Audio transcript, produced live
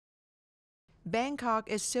Bangkok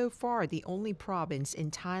is so far the only province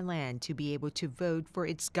in Thailand to be able to vote for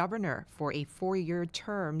its governor for a 4-year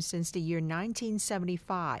term since the year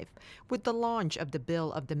 1975, with the launch of the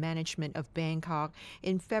Bill of the Management of Bangkok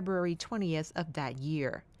in February 20th of that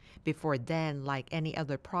year. Before then, like any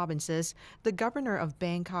other provinces, the governor of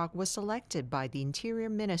Bangkok was selected by the Interior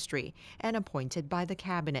Ministry and appointed by the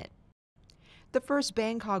cabinet. The first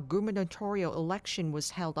Bangkok gubernatorial election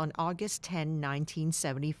was held on August 10,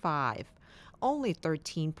 1975. Only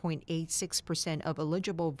 13.86% of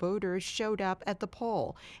eligible voters showed up at the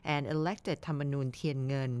poll and elected Thamanuon Thien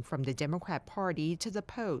Nguyen from the Democrat Party to the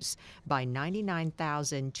post by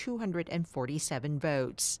 99,247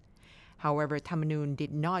 votes. However, Thamanuon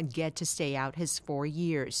did not get to stay out his 4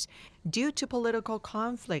 years. Due to political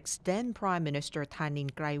conflicts, then Prime Minister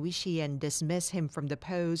Thanin Kraivichien dismissed him from the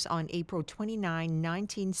post on April 29,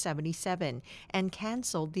 1977, and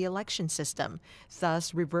canceled the election system,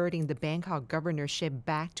 thus reverting the Bangkok governorship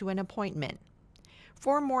back to an appointment.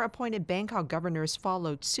 4 more appointed Bangkok governors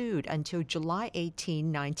followed suit until July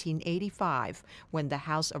 18, 1985, when the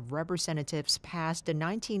House of Representatives passed the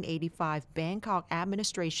 1985 Bangkok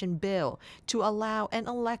Administration Bill to allow an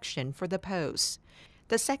election for the post.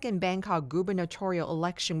 The second Bangkok gubernatorial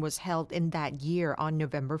election was held in that year on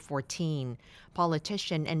November 14.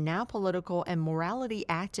 Politician and now political and morality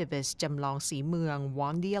activist Jamlong Si Mueang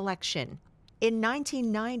won the election. In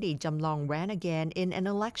 1990, Jamlong ran again in an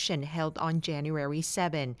election held on January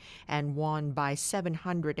 7 and won by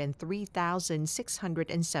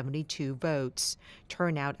 703,672 votes.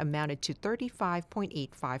 Turnout amounted to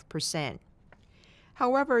 35.85%.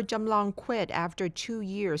 However, Jamlong quit after 2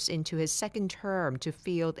 years into his second term to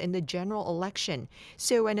field in the general election,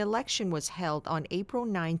 so an election was held on April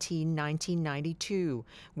 19, 1992,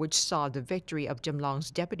 which saw the victory of Jamlong's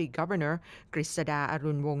deputy governor, Grisada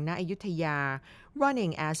Arunwong Ayutthaya,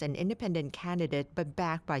 running as an independent candidate but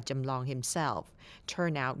backed by Jamlong himself.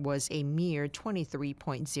 Turnout was a mere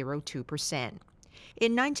 23.02%.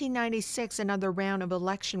 In 1996, another round of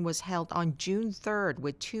election was held on June 3rd,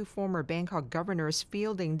 with 2 former Bangkok governors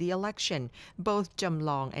fielding the election, both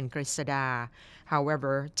Jamlong and Grisada.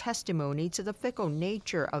 However, testimony to the fickle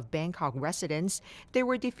nature of Bangkok residents, they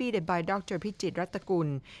were defeated by Dr. Pichit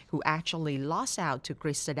Rattakul, who actually lost out to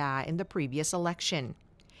Grisada in the previous election.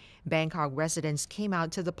 Bangkok residents came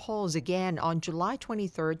out to the polls again on July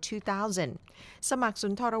 23, 2000. Samak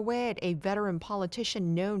Suntharawet, a veteran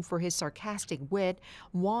politician known for his sarcastic wit,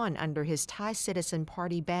 won under his Thai Citizen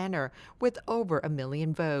Party banner with over 1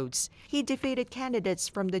 million votes. He defeated candidates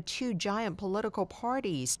from the 2 giant political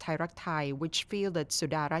parties, Thai Rak Thai, which fielded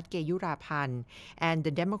Sudarat Keyurapan, and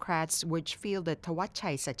the Democrats, which fielded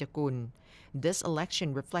Thawatchai Sajakul. This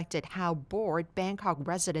election reflected how bored Bangkok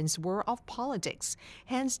residents were of politics,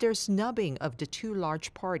 hence their snubbing of the 2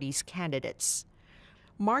 large parties' candidates.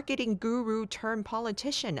 Marketing guru turned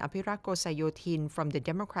politician Apirakko Sayothin from the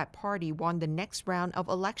Democrat Party won the next round of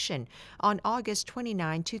election on August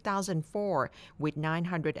 29, 2004, with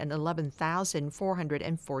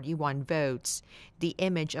 911,441 votes. The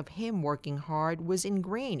image of him working hard was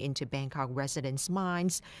ingrained into Bangkok residents'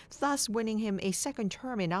 minds, thus winning him a second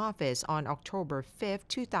term in office on October 5,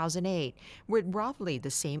 2008, with roughly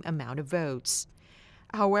the same amount of votes.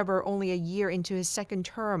 However, only a year into his second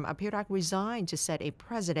term, Apirak resigned to set a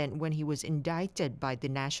precedent when he was indicted by the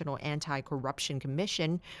National Anti-Corruption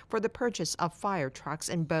Commission for the purchase of fire trucks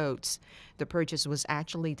and boats. The purchase was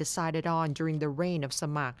actually decided on during the reign of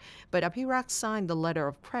Samak, but Apirak signed the letter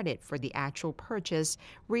of credit for the actual purchase,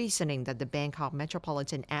 reasoning that the Bangkok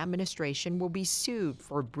Metropolitan Administration will be sued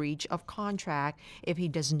for breach of contract if he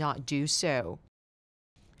does not do so.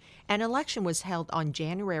 An election was held on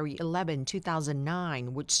January 11,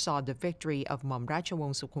 2009, which saw the victory of Mom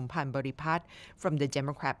Ratchawong Sukhumpan Boripat from the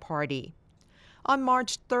Democrat Party. On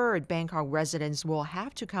March 3rd, Bangkok residents will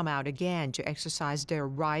have to come out again to exercise their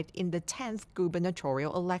right in the 10th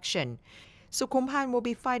gubernatorial election. Sukhumpan will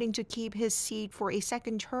be fighting to keep his seat for a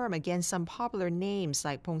second term against some popular names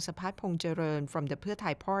like Pongsapat Pongjareun from the Pheu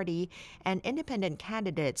Thai Party and independent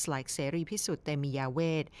candidates like Seri Pisut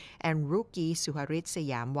Temiyawet and rookie Suharit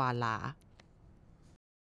Sayam Wala.